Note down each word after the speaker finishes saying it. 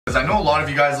Because I know a lot of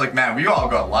you guys, like, man, we all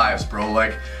got lives, bro.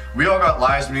 Like, we all got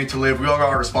lives we need to live. We all got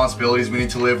our responsibilities we need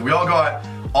to live. We all got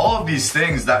all of these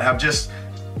things that have just,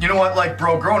 you know what, like,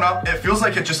 bro, growing up, it feels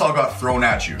like it just all got thrown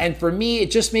at you. And for me,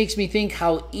 it just makes me think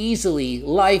how easily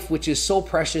life, which is so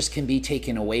precious, can be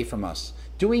taken away from us.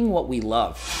 Doing what we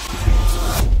love.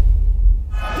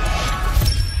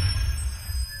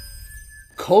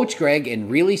 Coach Greg, and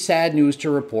really sad news to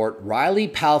report, Ryeley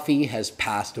Palfi has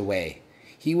passed away.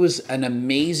 He was an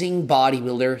amazing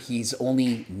bodybuilder. He's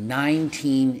only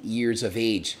 19 years of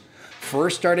age.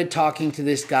 First started talking to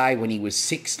this guy when he was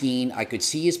 16. I could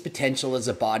see his potential as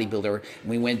a bodybuilder. And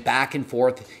we went back and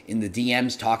forth in the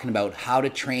DMs talking about how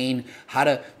to train, how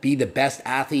to be the best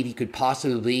athlete he could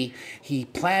possibly be. He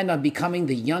planned on becoming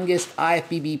the youngest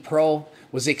IFBB pro,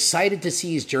 was excited to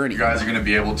see his journey. You guys are gonna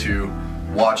be able to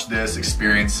watch this,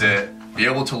 experience it, be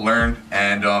able to learn,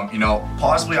 and you know,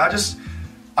 possibly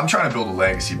I'm trying to build a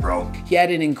legacy, bro. He had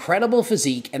an incredible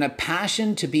physique and a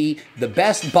passion to be the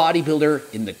best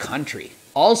bodybuilder in the country.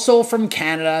 Also from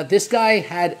Canada, this guy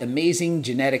had amazing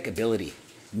genetic ability,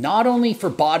 not only for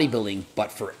bodybuilding,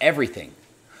 but for everything.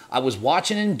 I was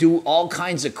watching him do all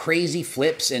kinds of crazy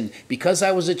flips, and because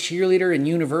I was a cheerleader in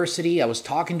university, I was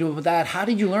talking to him about that. How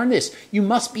did you learn this? You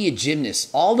must be a gymnast.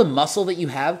 All the muscle that you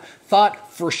have,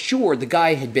 thought for sure the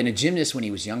guy had been a gymnast when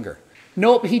he was younger.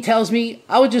 Nope, he tells me,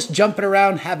 I was just jumping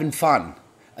around having fun.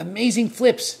 Amazing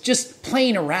flips, just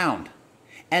playing around.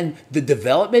 And the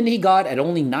development he got at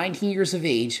only 19 years of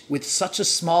age with such a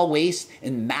small waist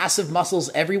and massive muscles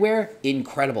everywhere,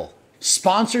 incredible.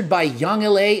 Sponsored by Young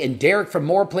LA and Derek from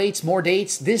More Plates, More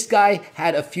Dates, this guy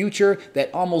had a future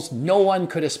that almost no one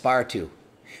could aspire to.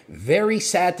 Very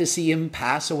sad to see him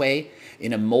pass away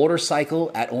in a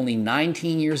motorcycle at only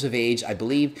 19 years of age. I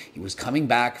believe he was coming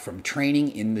back from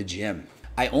training in the gym.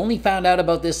 I only found out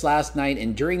about this last night,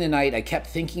 and during the night I kept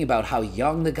thinking about how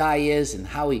young the guy is and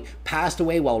how he passed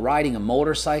away while riding a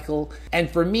motorcycle. And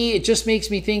for me, it just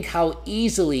makes me think how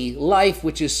easily life,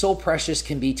 which is so precious,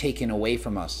 can be taken away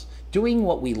from us. Doing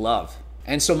what we love.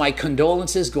 And so my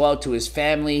condolences go out to his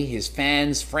family, his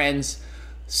fans, friends.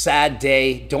 Sad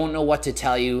day, don't know what to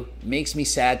tell you. Makes me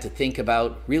sad to think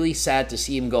about, really sad to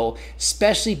see him go,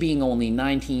 especially being only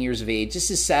 19 years of age. This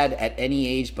is sad at any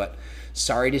age, but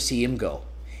sorry to see him go.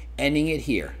 Ending it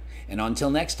here. And until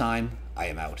next time, I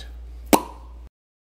am out.